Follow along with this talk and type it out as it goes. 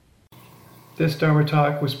This Dharma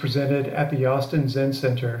talk was presented at the Austin Zen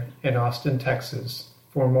Center in Austin, Texas.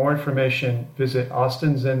 For more information, visit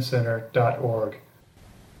austinzencenter.org.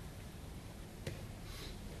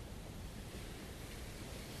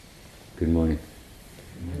 Good morning.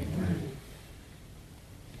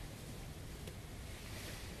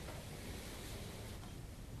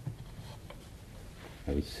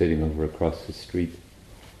 I was sitting over across the street,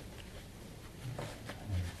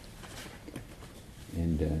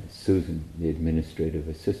 and Susan, the administrative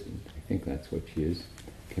assistant, I think that's what she is,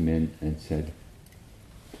 came in and said,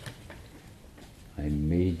 "I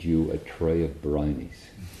made you a tray of brownies."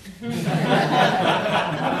 I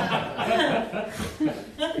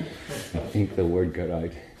think the word got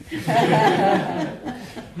out.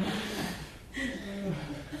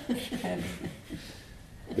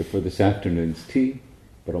 They're for this afternoon's tea,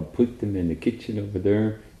 but I'll put them in the kitchen over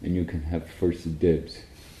there and you can have first dibs.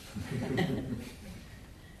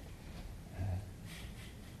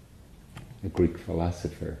 A Greek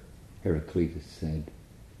philosopher, Heraclitus, said,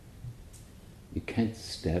 "You can't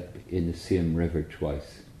step in the same river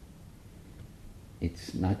twice.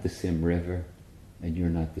 It's not the same river, and you're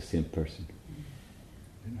not the same person."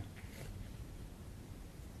 You know?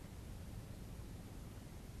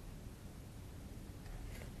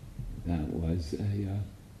 That was an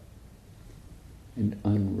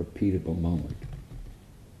unrepeatable moment.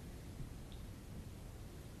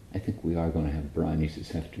 I think we are going to have brownies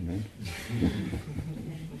this afternoon.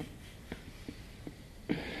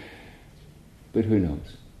 But who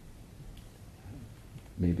knows?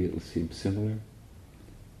 Maybe it'll seem similar.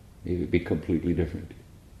 Maybe it'll be completely different.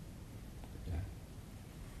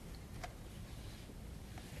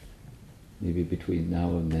 Maybe between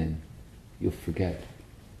now and then, you'll forget.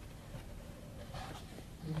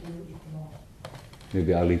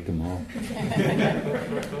 Maybe I'll eat them all.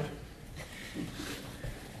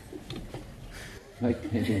 My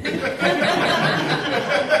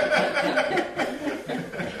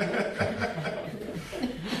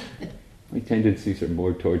tendencies are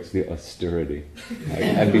more towards the austerity.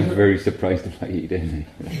 I'd be very surprised if I eat any.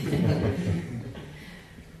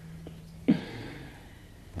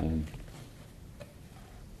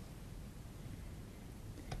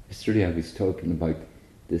 Yesterday I was talking about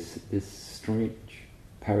this strange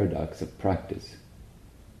paradox of practice,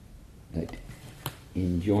 that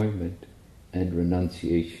enjoyment and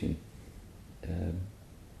renunciation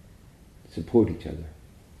support each other.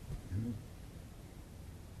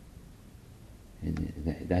 And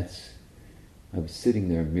I was sitting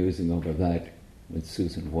there musing over that when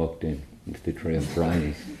Susan walked in with the tray of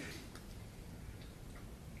brownies.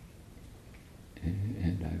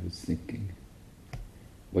 And I was thinking,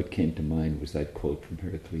 what came to mind was that quote from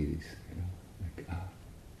Heraclitus,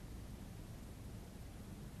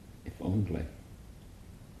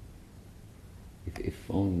 if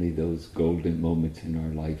only those golden moments in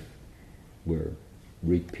our life were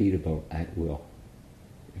repeatable at will.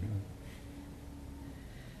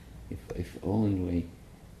 If only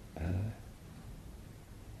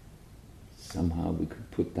somehow we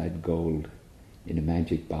could put that gold in a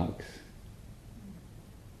magic box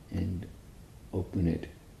and open it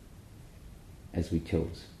as we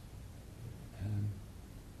chose.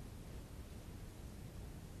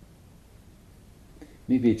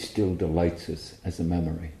 Maybe it still delights us as a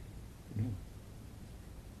memory.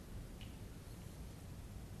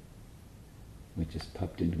 What just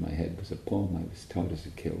popped into my head was a poem I was taught as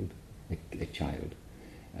a child.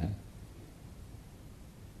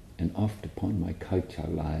 And oft upon my couch I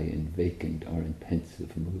lie in vacant or in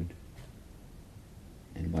pensive mood,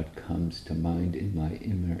 and what comes to mind in my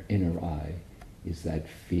inner eye is that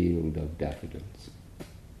field of daffodils.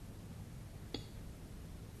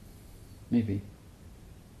 Maybe.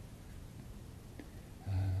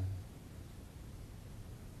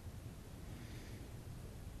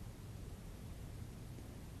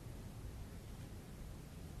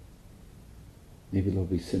 Maybe there'll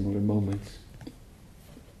be similar moments.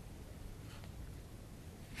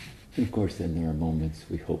 And of course then there are moments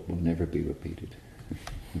we hope will never be repeated.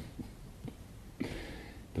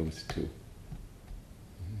 Those two.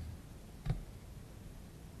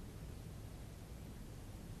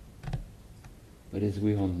 But as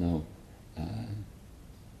we all know,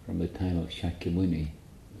 from the time of Shakyamuni,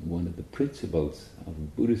 one of the principles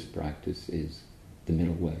of Buddhist practice is the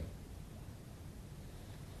middle way.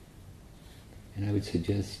 And I would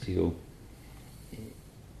suggest to you,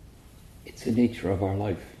 it's the nature of our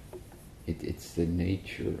life. It's the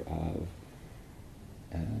nature of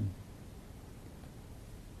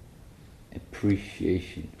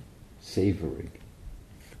appreciation, savoring,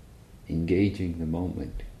 engaging the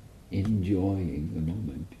moment, enjoying the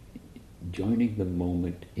moment, joining the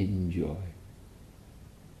moment in joy.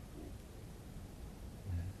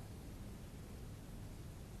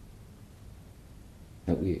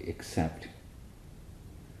 That we accept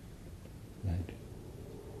that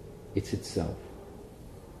it's itself.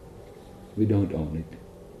 We don't own it.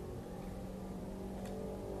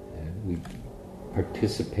 We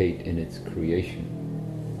participate in its creation.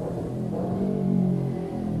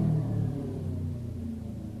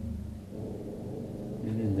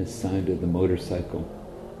 And in the sound of the motorcycle,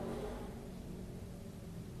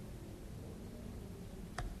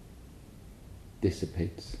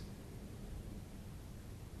 dissipates.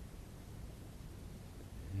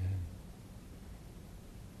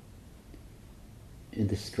 In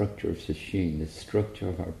the structure of sesshin, the structure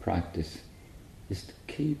of our practice is to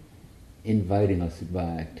keep inviting us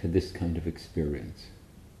back to this kind of experience.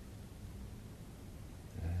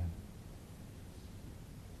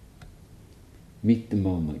 Meet the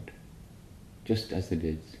moment just as it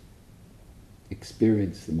is.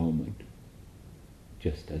 Experience the moment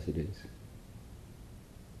just as it is.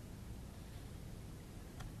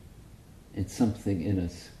 And something in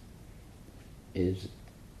us is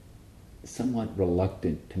somewhat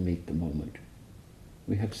reluctant to meet the moment.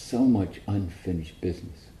 We have so much unfinished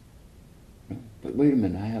business. Right? But wait a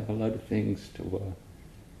minute, I have a lot of things to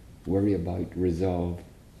worry about, resolve.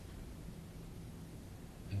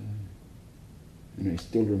 And I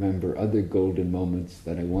still remember other golden moments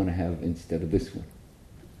that I want to have instead of this one.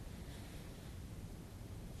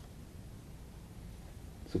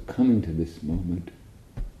 So coming to this moment,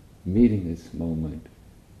 meeting this moment,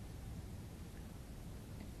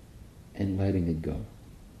 and letting it go.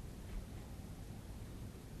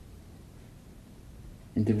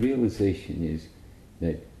 And the realization is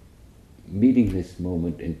that meeting this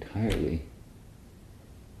moment entirely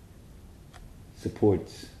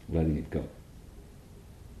supports letting it go.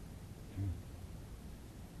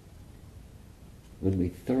 When we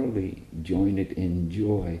thoroughly join it in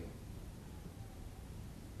joy,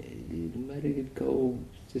 letting it go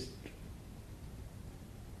just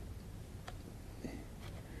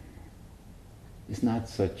is not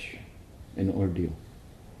such an ordeal.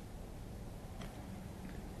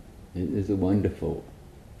 It is a wonderful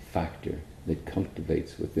factor that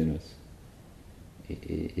cultivates within us.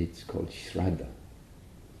 It's called Shraddha.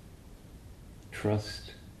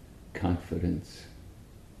 Trust, confidence,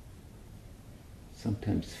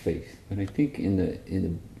 sometimes faith. But I think in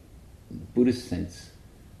the Buddhist sense,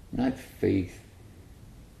 not faith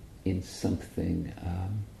in something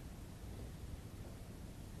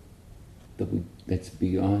that's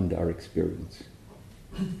beyond our experience,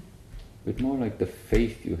 but more like the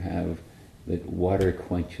faith you have that water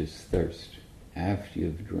quenches thirst. After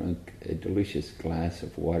you've drunk a delicious glass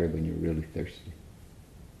of water when you're really thirsty,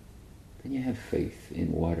 then you have faith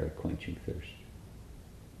in water quenching thirst.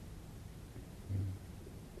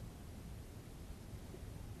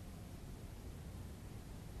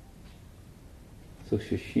 So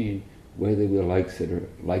sesshin, whether we like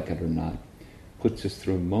it or not, puts us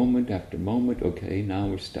through moment after moment. Okay, now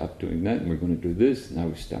we're stopped doing that, and we're going to do this. Now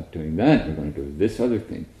we stop doing that, and we're going to do this other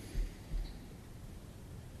thing.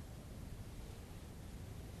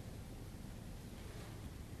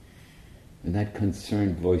 And that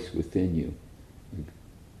concerned voice within you,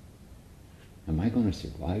 am I going to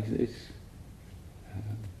survive this?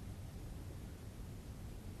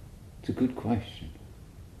 It's a good question,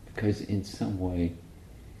 because in some way,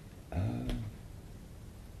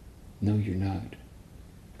 no, you're not,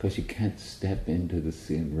 because you can't step into the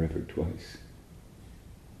same river twice,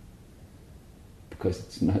 because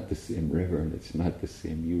it's not the same river and it's not the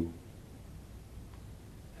same you.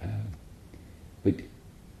 But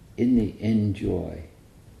in the enjoy,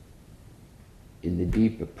 in the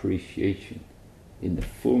deep appreciation, in the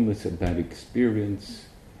fullness of that experience,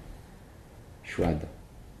 Shraddha,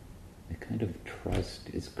 a kind of trust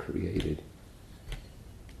is created.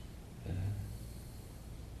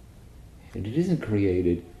 And it isn't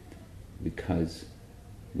created because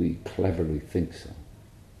we cleverly think so.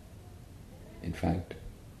 In fact,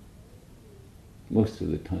 most of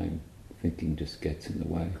the time, thinking just gets in the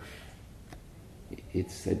way.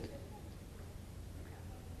 It's that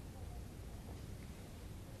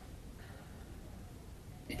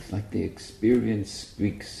it's like the experience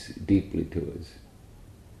speaks deeply to us,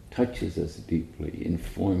 touches us deeply,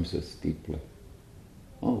 informs us deeply.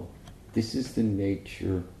 Oh, this is the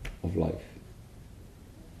nature of life.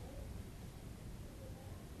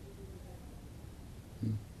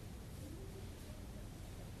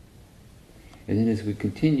 And then as we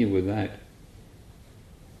continue with that,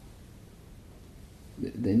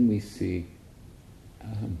 then we see,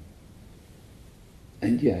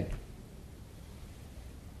 and yet,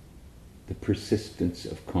 persistence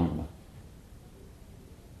of karma,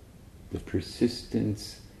 the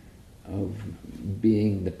persistence of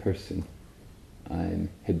being the person I'm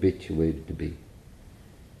habituated to be.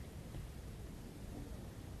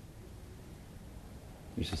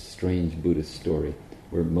 There's a strange Buddhist story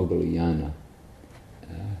where Moggallana,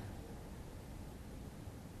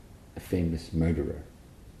 a famous murderer,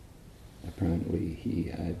 apparently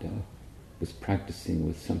he was practicing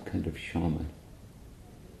with some kind of shaman,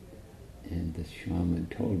 and the shaman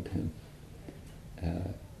told him,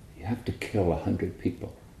 you have to kill 100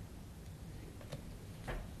 people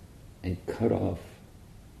and cut off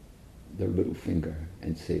their little finger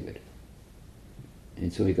and save it.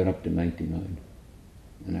 And so he got up to 99.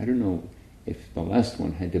 And I don't know if the last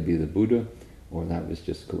one had to be the Buddha or that was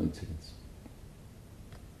just coincidence.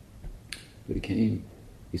 But he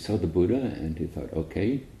saw the Buddha and he thought,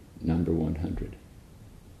 okay, number 100.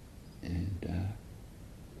 And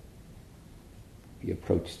he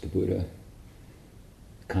approached the Buddha.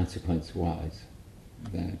 The consequence was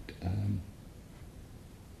that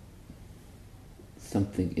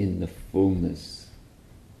something in the fullness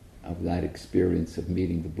of that experience of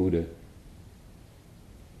meeting the Buddha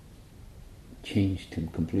changed him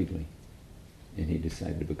completely, and he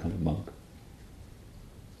decided to become a monk.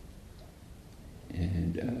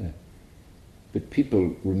 And but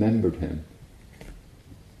people remembered him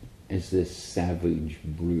as this savage,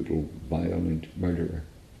 brutal, violent murderer,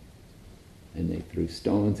 and they threw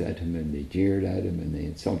stones at him, and they jeered at him, and they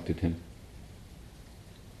insulted him.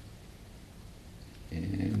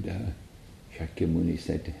 And Shakyamuni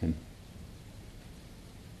said to him,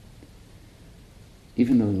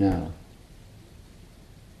 even though now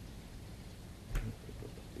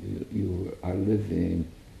you are living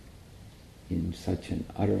in such an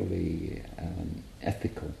utterly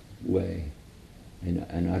ethical way, in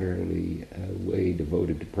an utterly way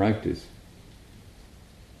devoted to practice,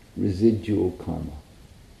 residual karma.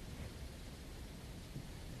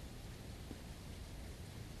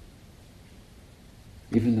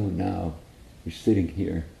 Even though now you're sitting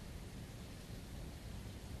here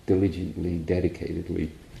diligently, dedicatedly,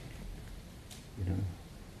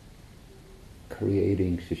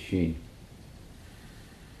 creating sesshin.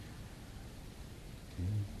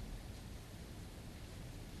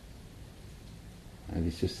 I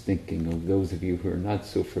was just thinking of those of you who are not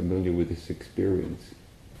so familiar with this experience.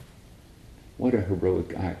 What a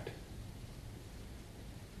heroic act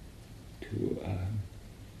to,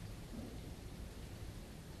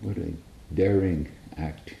 what a daring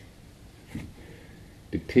act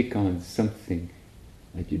to take on something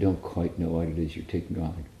that you don't quite know what it is you're taking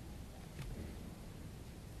on.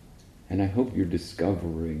 And I hope you're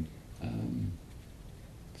discovering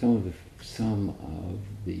some of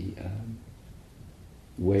the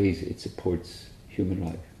ways it supports human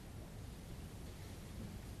life.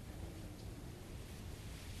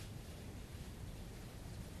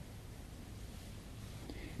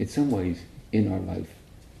 In some ways, in our life,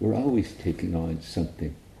 we're always taking on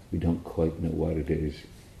something we don't quite know what it is,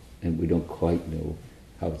 and we don't quite know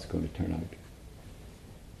how it's going to turn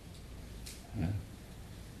out.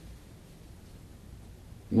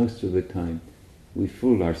 Most of the time, we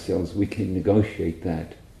fool ourselves. We can negotiate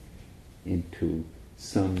that into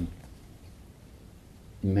some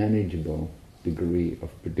manageable degree of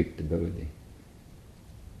predictability.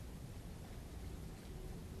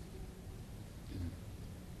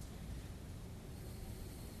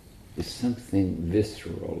 There's something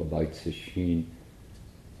visceral about sesshin,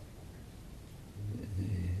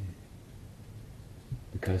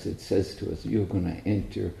 because it says to us, you're going to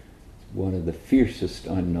enter one of the fiercest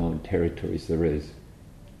unknown territories there is,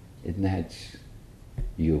 and that's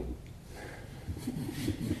you.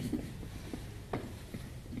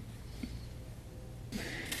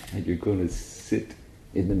 And you're going to sit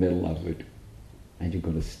in the middle of it, and you're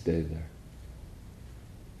going to stay there.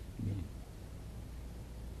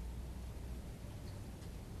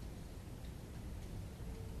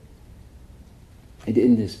 And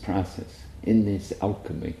in this process, in this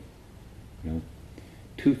alchemy,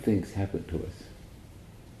 two things happen to us.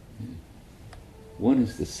 One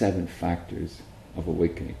is the 7 factors of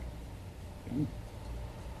awakening.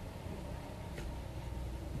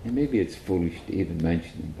 And maybe it's foolish to even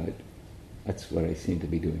mention them, but that's what I seem to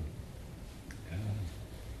be doing.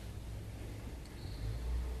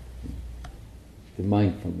 The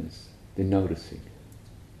mindfulness, the noticing,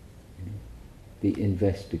 the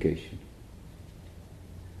investigation,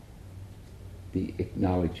 the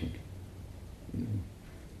acknowledging, the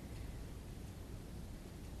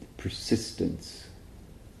persistence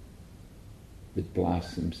that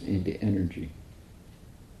blossoms into energy,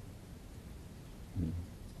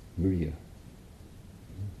 virya,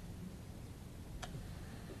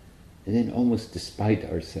 And then almost despite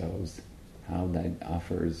ourselves, how that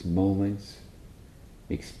offers moments,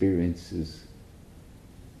 experiences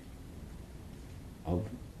of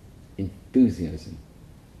enthusiasm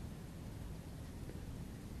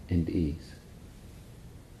and ease.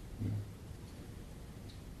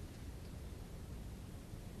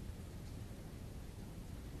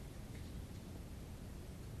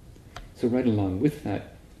 So right along with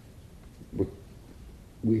that,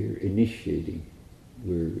 we're initiating,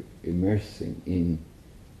 we're immersing in,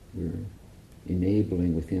 we're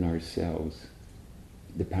enabling within ourselves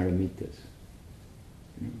the paramitas,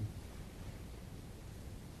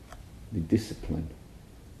 the discipline,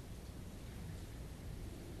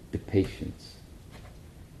 the patience,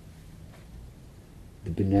 the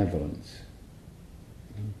benevolence.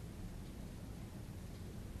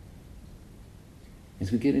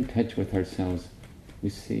 As we get in touch with ourselves, we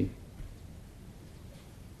see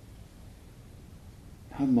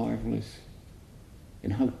how marvelous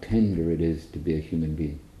and how tender it is to be a human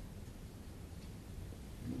being.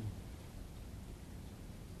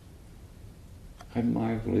 How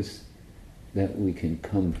marvelous that we can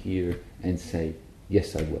come here and say,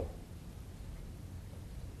 yes, I will.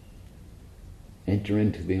 Enter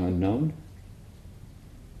into the unknown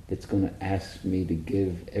that's going to ask me to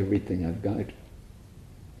give everything I've got.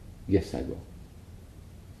 Yes, I will.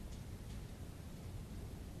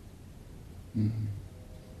 Mm-hmm.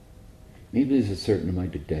 Maybe there's a certain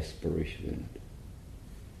amount of desperation in it.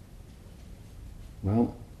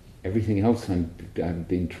 Well, everything else I've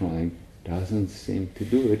been trying doesn't seem to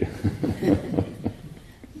do it.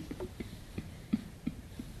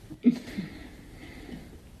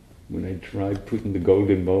 When I tried putting the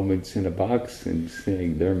golden moments in a box and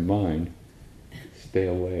saying, they're mine, stay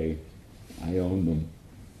away, I own them.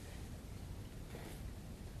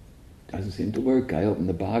 Doesn't seem to work. I open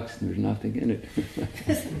the box and there's nothing in it.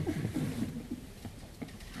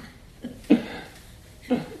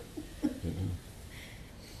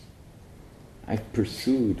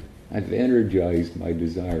 I've energized my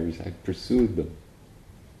desires, I've pursued them.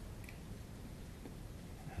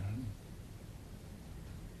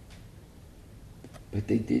 But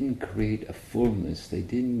they didn't create a fullness, they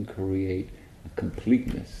didn't create a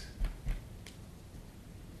completeness.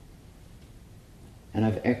 And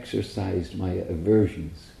I've exercised my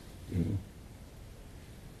aversions,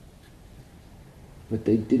 but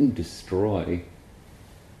they didn't destroy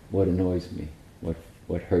what annoys me,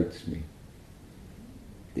 what hurts me.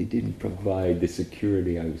 They didn't provide the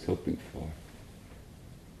security I was hoping for.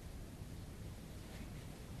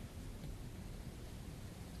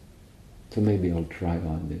 So maybe I'll try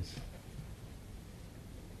on this.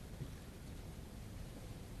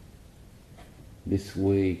 This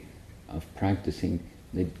way of practicing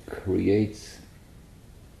that creates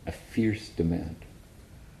a fierce demand.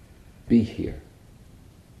 Be here.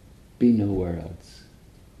 Be nowhere else.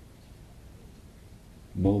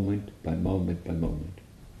 Moment by moment by moment.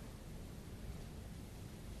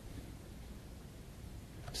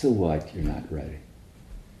 So what you're not ready?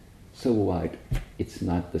 So what it's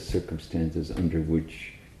not the circumstances under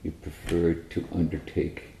which you prefer to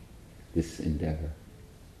undertake this endeavor?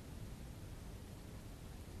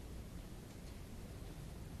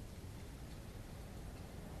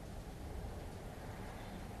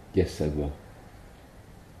 Yes, I will.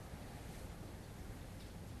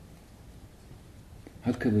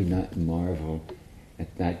 How can we not marvel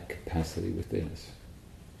at that capacity within us?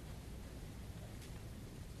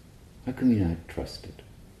 How can we not trust it?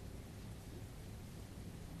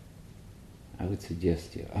 I would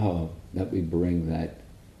suggest to you, that we bring that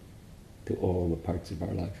to all the parts of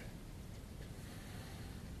our life.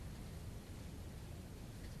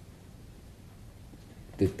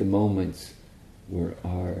 That the moments where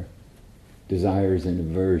our desires and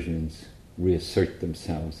aversions reassert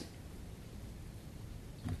themselves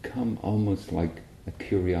become almost like a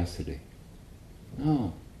curiosity.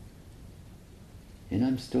 Oh, and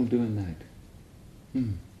I'm still doing that.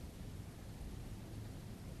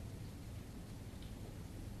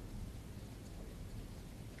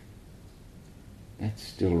 That's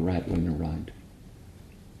still rattling around.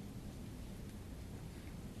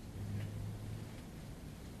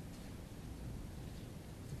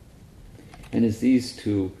 And as these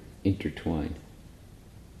two intertwine,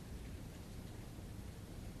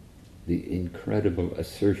 the incredible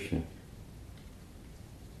assertion,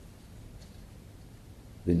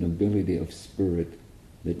 the nobility of spirit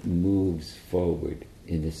that moves forward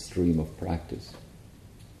in the stream of practice.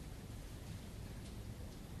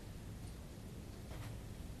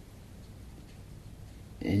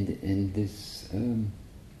 And this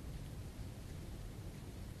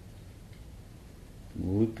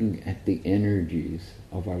looking at the energies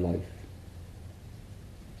of our life.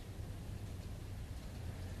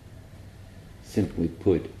 Simply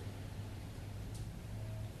put,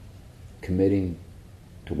 committing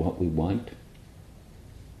to what we want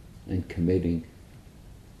and committing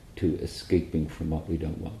to escaping from what we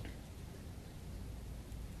don't want.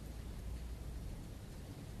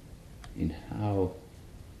 In how,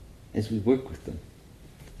 as we work with them,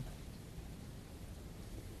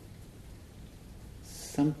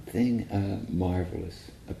 something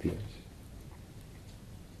marvelous appears.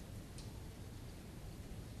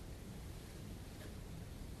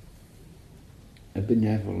 A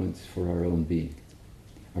benevolence for our own being,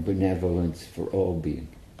 a benevolence for all being.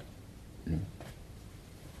 You know?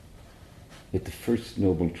 With the first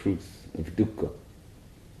noble truth of dukkha,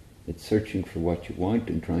 that searching for what you want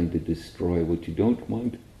and trying to destroy what you don't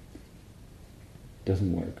want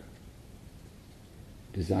doesn't work.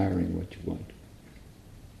 Desiring what you want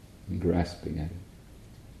and grasping at it.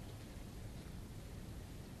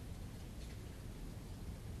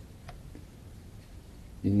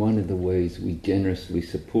 In one of the ways we generously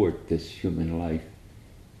support this human life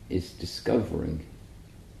is discovering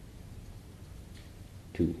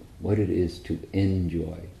to what it is to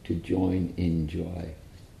enjoy, to join in joy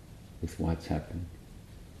with what's happening.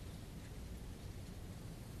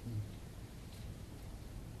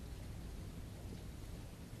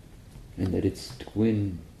 And that its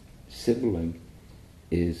twin sibling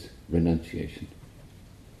is renunciation.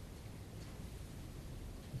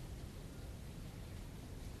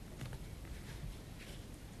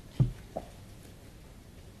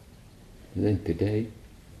 And then today,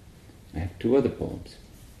 I have two other poems.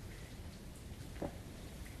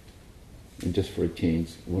 And just for a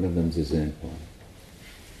change, one of them is a Zen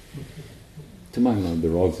poem. To my mind,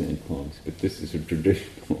 they're all Zen poems, but this is a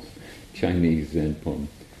traditional Chinese Zen poem.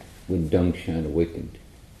 When Dongshan awakened,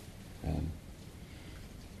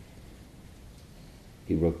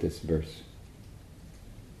 he wrote this verse.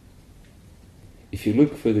 If you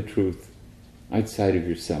look for the truth outside of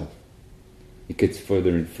yourself, it gets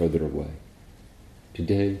further and further away.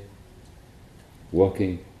 Today,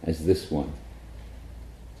 walking as this one,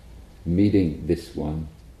 meeting this one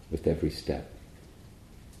with every step.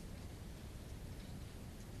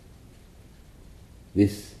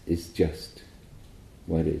 This is just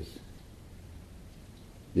what is.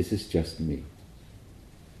 This is just me.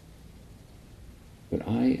 But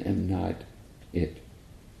I am not it.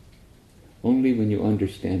 Only when you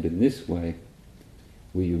understand in this way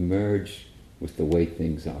will you merge with the way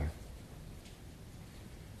things are.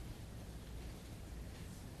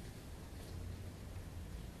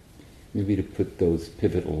 Maybe to put those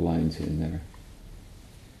pivotal lines in there.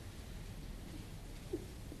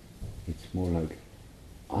 It's more like,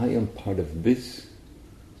 I am part of this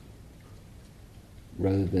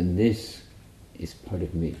rather than this is part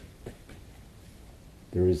of me.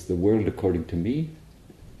 There is the world according to me,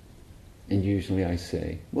 and usually I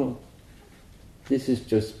say, well, this is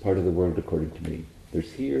just part of the world according to me.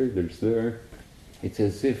 There's here, there's there. It's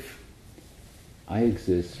as if I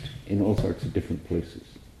exist in all sorts of different places.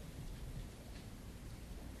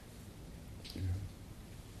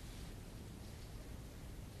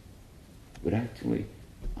 But actually,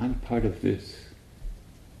 I'm part of this.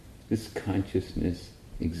 This consciousness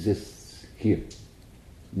exists here,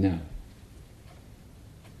 now.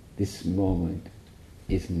 This moment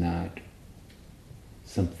is not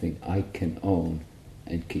something I can own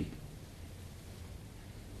and keep.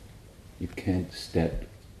 You can't step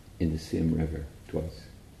in the same river twice.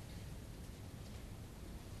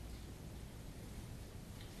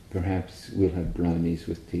 Perhaps we'll have brownies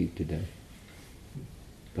with tea today.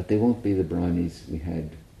 But they won't be the brownies we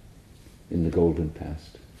had in the golden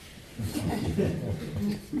past.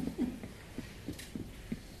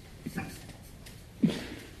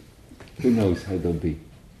 Who knows how they'll be?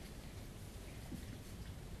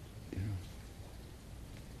 You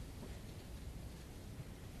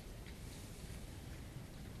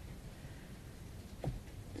know.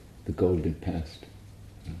 The golden past.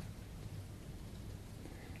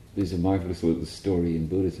 There's a marvelous little story in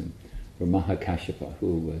Buddhism where Mahakashyapa,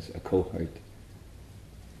 who was a cohort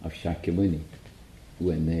of Shakyamuni,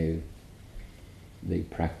 when they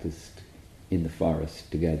practiced in the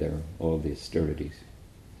forest together all the austerities,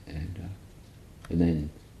 and then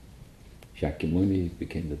Shakyamuni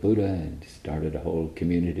became the Buddha and started a whole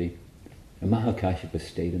community, and Mahakashyapa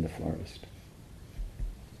stayed in the forest,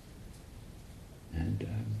 and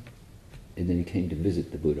then he came to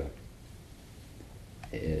visit the Buddha.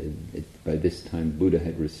 By this time, Buddha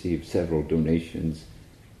had received several donations,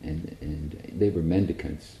 and they were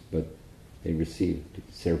mendicants, but They received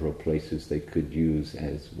several places they could use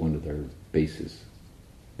as one of their bases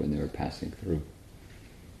when they were passing through.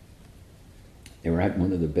 They were at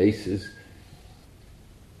one of the bases.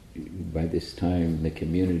 By this time, the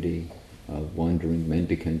community of wandering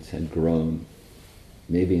mendicants had grown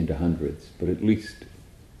maybe into hundreds, but at least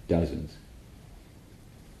dozens.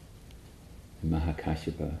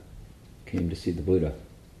 Mahakashyapa came to see the Buddha.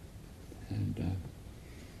 And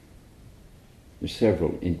there's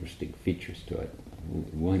several interesting features to it.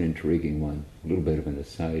 One intriguing one, a little bit of an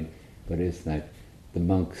aside, but is that the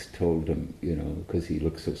monks told him, because he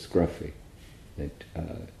looked so scruffy, that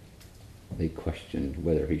they questioned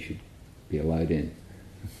whether he should be allowed in.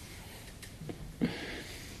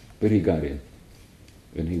 But he got in,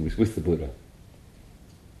 and he was with the Buddha.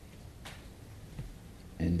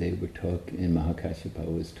 And they were talking, and Mahakashyapa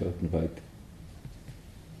was talking about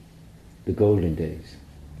the golden days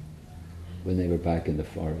when they were back in the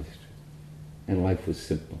forest and life was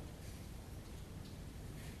simple.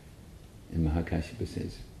 And Mahakashyapa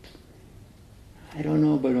says, I don't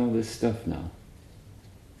know about all this stuff now.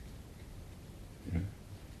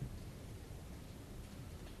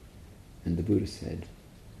 And the Buddha said,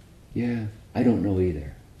 yeah, I don't know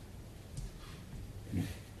either.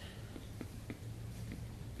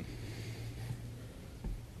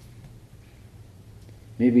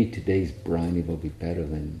 Maybe today's brownie will be better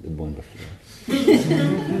than the one before.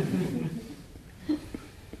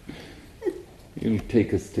 It'll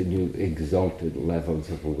take us to new exalted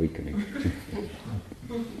levels of awakening.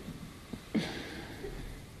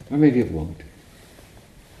 Or maybe it won't.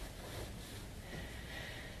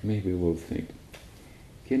 Maybe we'll think,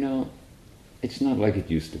 it's not like it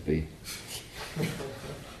used to be.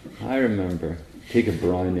 I remember, take a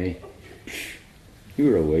brownie, you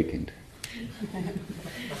were awakened.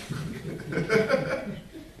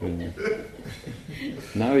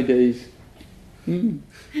 Nowadays,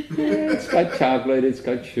 it's got chocolate, it's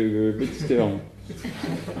got sugar, but still.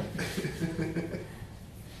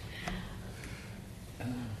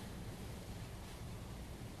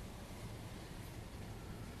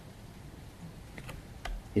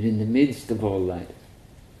 And in the midst of all that,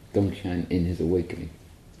 Dongchen, in his awakening,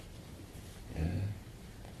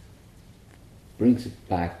 brings it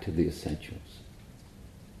back to the essentials.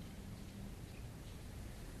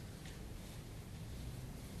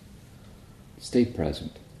 Stay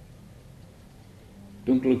present.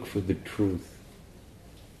 Don't look for the truth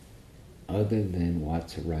other than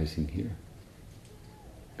what's arising here.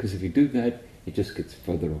 Because if you do that, it just gets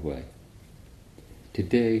further away.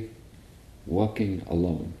 Today, walking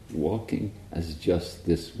alone, walking as just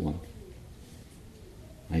this one,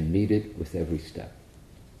 I meet it with every step.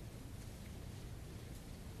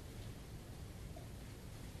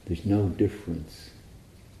 There's no difference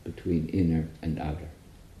between inner and outer.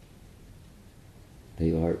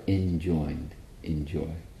 They are enjoined in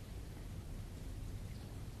joy.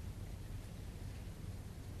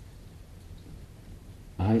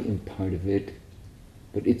 I am part of it,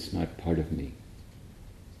 but it's not part of me.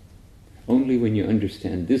 Only when you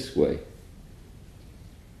understand this way,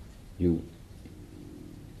 you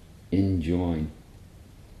enjoin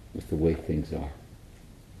with the way things are.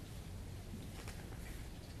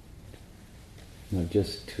 Now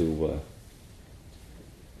just to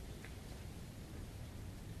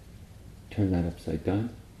turn that upside down,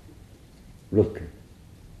 look.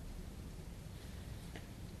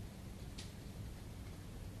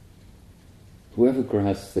 Whoever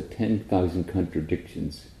grasps the 10,000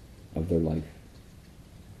 contradictions of their life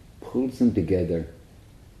pulls them together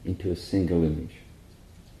into a single image.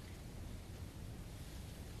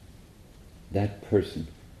 That person,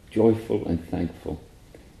 joyful and thankful,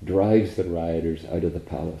 drives the rioters out of the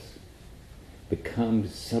palace,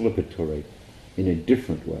 becomes celebratory in a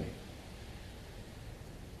different way.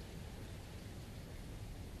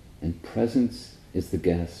 And presence is the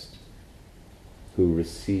guest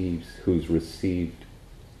who's received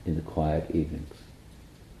in the quiet evenings.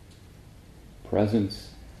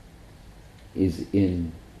 Presence is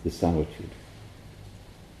in the solitude,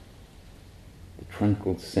 the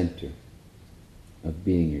tranquil center of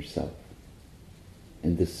being yourself.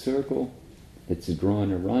 And the circle that's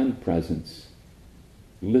drawn around presence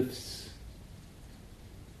lifts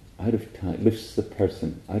the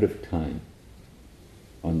person out of time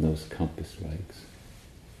on those compass legs.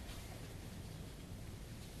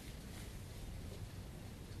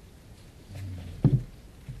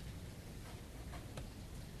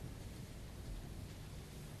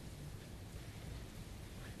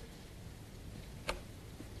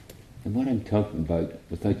 And what I'm talking about,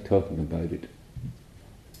 without talking about it,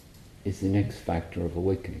 is the next factor of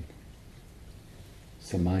awakening,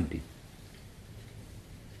 samadhi.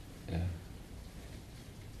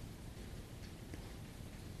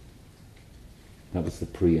 That was the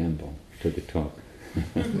preamble to the talk.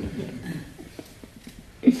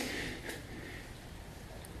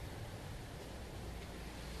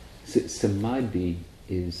 Samadhi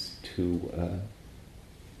is to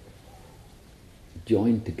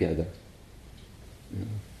join together. You know,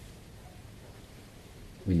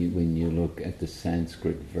 when you look at the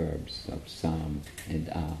Sanskrit verbs of sam and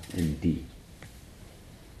a and di,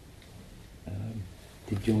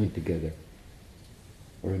 to join together.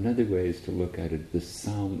 Or another way is to look at it, the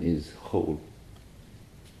sam is whole,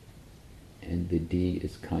 and the di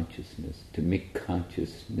is consciousness, to make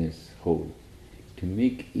consciousness whole, to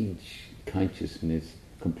make each consciousness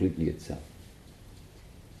completely itself.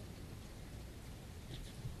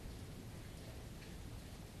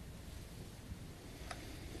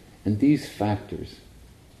 And these factors,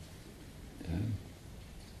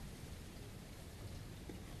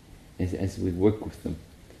 as we work with them,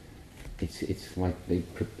 it's like they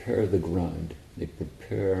prepare the ground, they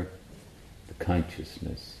prepare the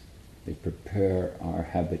consciousness, they prepare our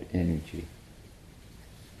habit energy.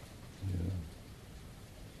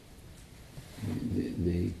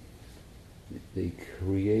 They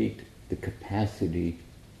create the capacity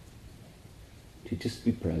to just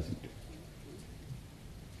be present.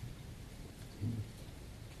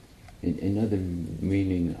 Another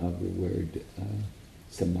meaning of the word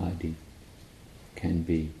samadhi can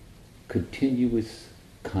be continuous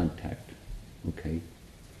contact. Okay?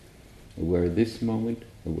 Aware of this moment,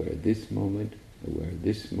 aware of this moment, aware of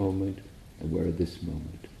this moment, aware of this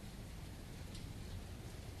moment.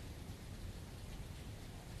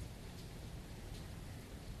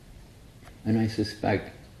 And I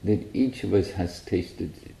suspect that each of us has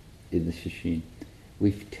tasted in the Sesshin.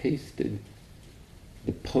 We've tasted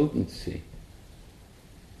the potency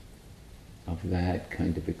of that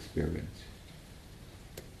kind of experience.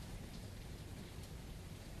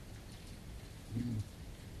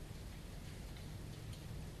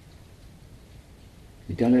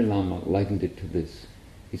 The Dalai Lama likened it to this.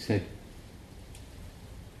 He said,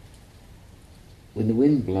 when the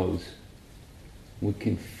wind blows, we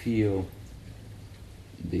can feel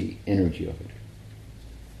the energy of it.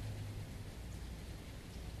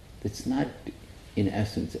 It's not, in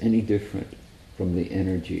essence, any different from the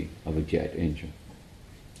energy of a jet engine.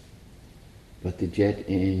 But the jet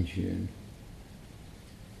engine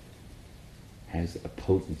has a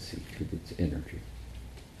potency to its energy.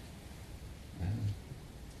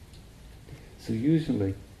 So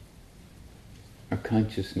usually, our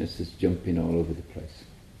consciousness is jumping all over the place.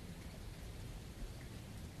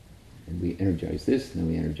 And we energize this, and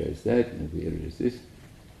then we energize that, and then we energize this.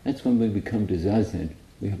 That's when we become to Zazen.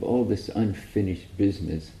 We have all this unfinished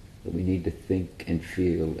business that we need to think and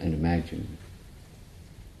feel and imagine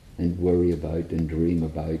and worry about and dream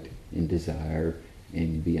about and desire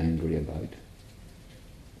and be angry about.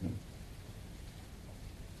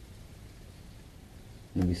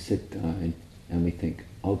 And we sit down and we think,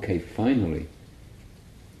 okay, finally,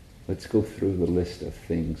 let's go through the list of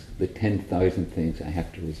things, the 10,000 things I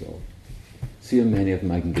have to resolve. See how many of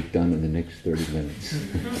them I can get done in the next 30 minutes.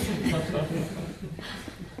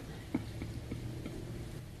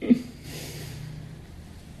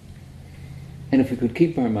 And if we could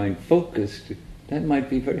keep our mind focused, that might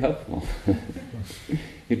be very helpful.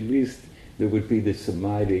 At least there would be the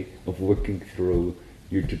samadhi of working through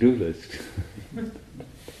your to-do list.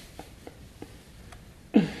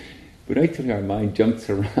 But actually our mind jumps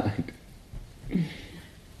around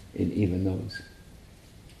in even those.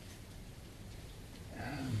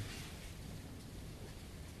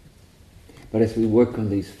 But as we work on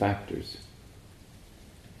these factors,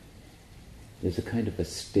 there's a kind of a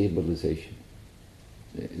stabilization.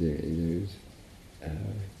 There's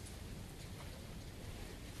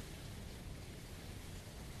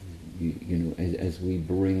you know, as we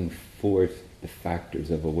bring forth the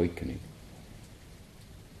factors of awakening,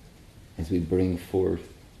 as we bring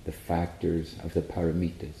forth the factors of the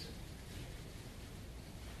paramitas,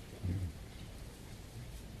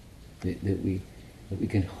 that we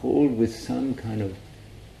can hold with some kind of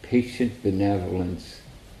patient benevolence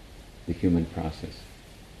the human process.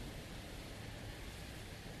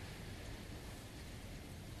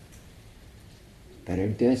 That our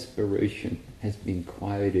desperation has been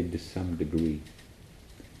quieted to some degree,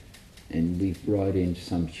 and we've brought in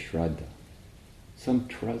some shraddha, some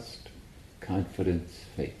trust, confidence,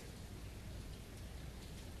 faith.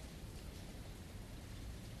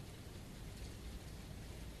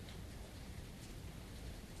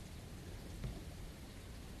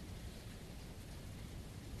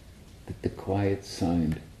 That the quiet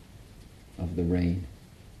sound of the rain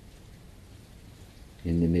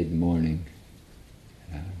in the mid-morning.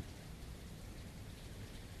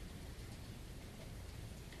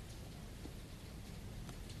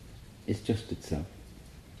 It's just itself.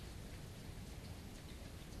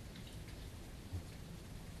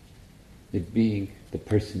 The being, the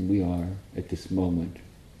person we are at this moment,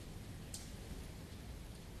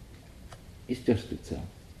 is just itself.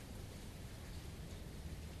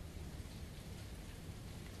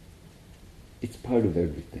 It's part of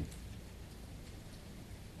everything.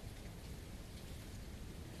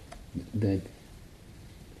 That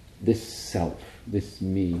this self, this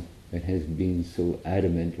me, that has been so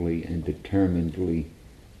adamantly and determinedly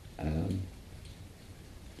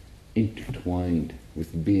intertwined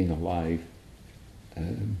with being alive,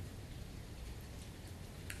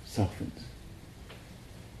 softens.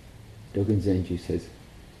 Dogen Zenji says,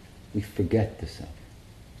 we forget the self.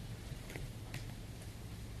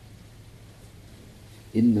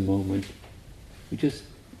 In the moment, we just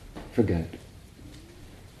forget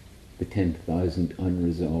the 10,000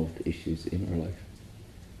 unresolved issues in our life.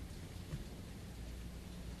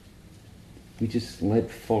 We just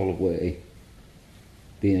let fall away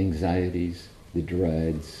the anxieties, the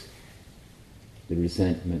dreads, the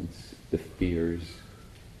resentments, the fears,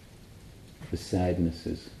 the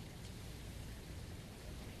sadnesses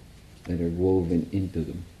that are woven into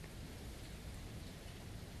them.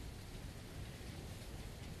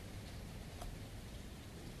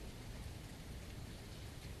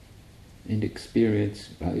 And experience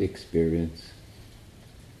by experience,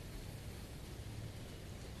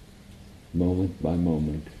 moment by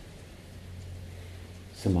moment,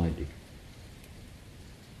 samadhi.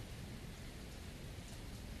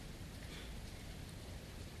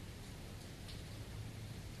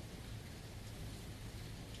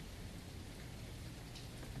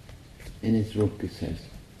 And as Rilke says,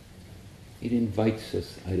 it invites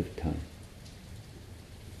us out of time.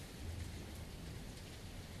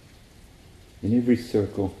 In every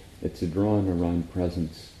circle that's drawn around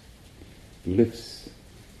presence, lifts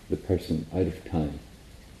the person out of time.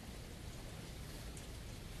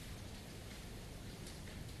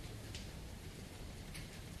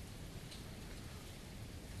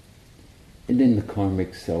 And then the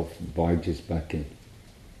karmic self barges back in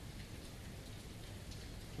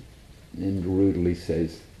and rudely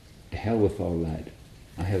says, to hell with all that.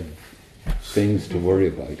 I have things to worry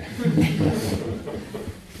about.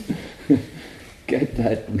 Get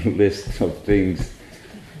that list of things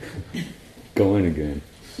going again.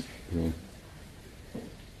 You know?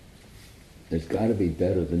 There's got to be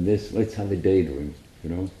better than this. Let's have a daydream, you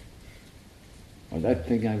know. Or that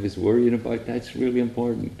thing I was worrying about, that's really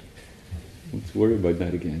important. Let's worry about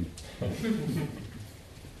that again.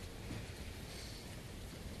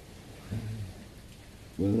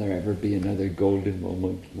 Will there ever be another golden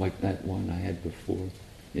moment like that one I had before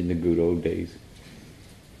in the good old days?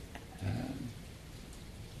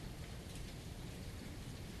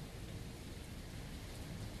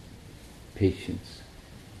 Patience,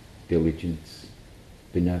 diligence,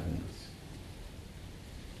 benevolence.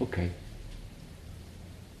 Okay.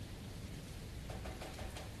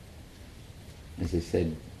 As I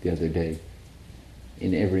said the other day,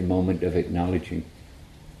 in every moment of acknowledging,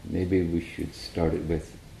 maybe we should start it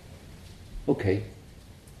with, okay,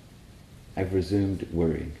 I've resumed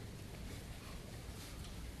worrying.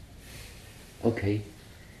 Okay,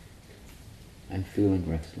 I'm feeling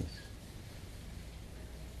restless.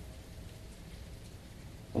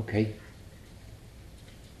 Okay,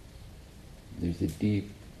 there's a deep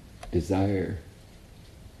desire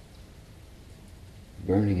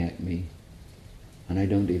burning at me, and I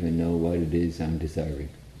don't even know what it is I'm desiring.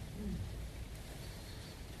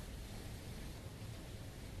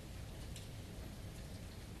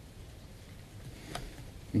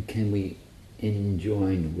 And can we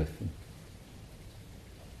enjoin with them?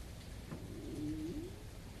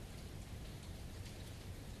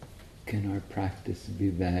 Can our practice be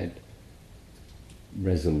that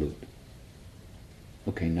resolute?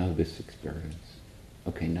 Okay, now this experience.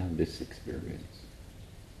 Okay, now this experience.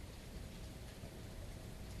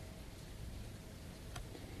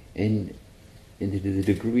 And to the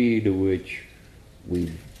degree to which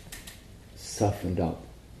we've softened up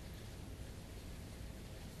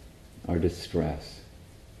our distress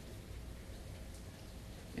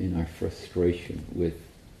in our frustration with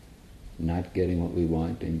not getting what we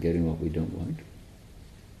want and getting what we don't want,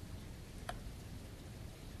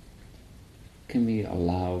 can we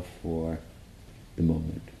allow for the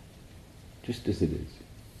moment, just as it is?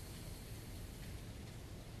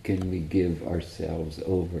 Can we give ourselves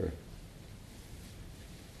over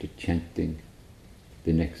to chanting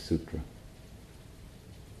the next sutra?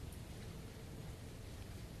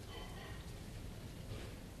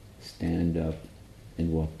 stand up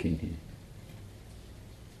and walk in here.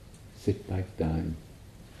 Sit back down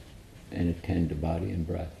and attend to body and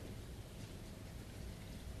breath.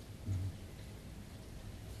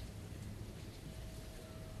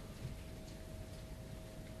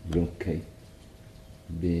 Rilke,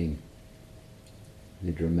 being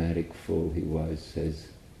the dramatic fool he was, says,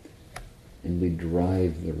 and we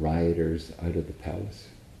drive the rioters out of the palace.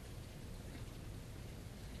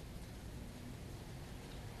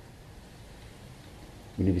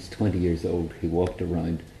 When he was 20 years old, he walked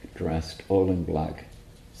around dressed all in black.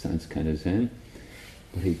 Sounds kind of zen,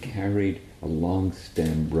 but he carried a long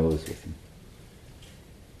stem rose with him.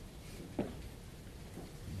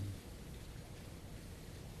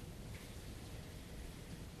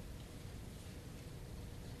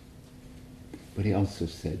 But he also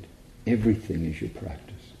said, everything is your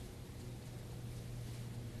practice.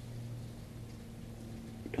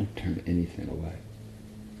 Don't turn anything away.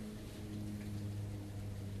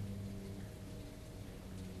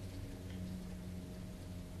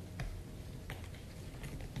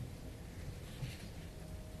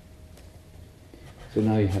 So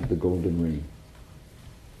now you have the golden ring.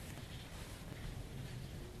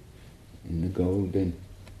 In the golden,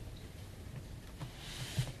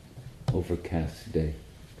 overcast day,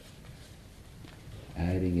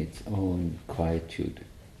 adding its own quietude,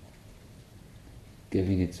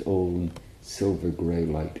 giving its own silver grey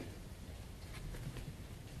light.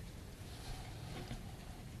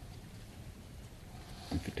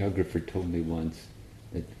 A photographer told me once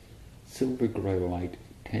that silver grey light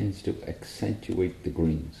tends to accentuate the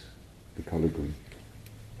greens, the color green.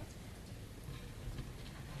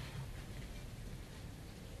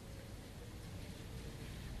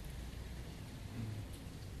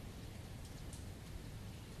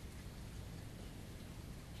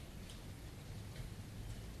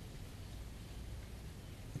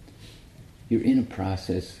 You're in a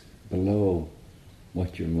process below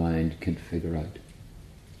what your mind can figure out.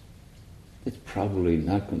 It's probably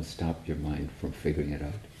not going to stop your mind from figuring it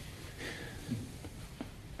out.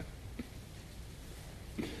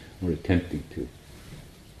 Or attempting to.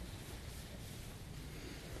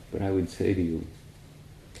 But I would say to you,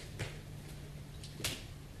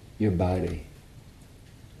 your body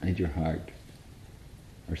and your heart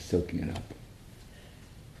are soaking it up.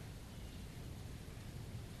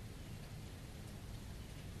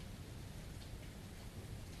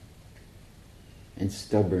 And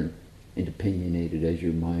stubborn and opinionated as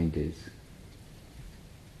your mind is,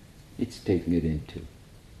 it's taking it in too.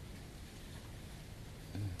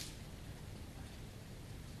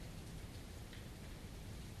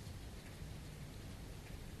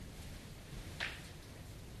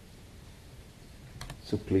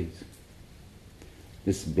 So please,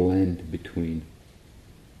 this blend between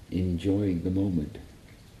enjoying the moment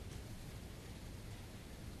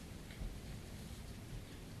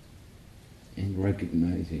and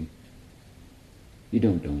recognizing you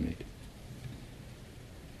don't own it.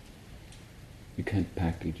 You can't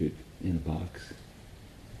package it in a box.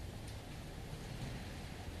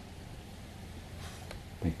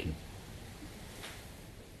 Thank you.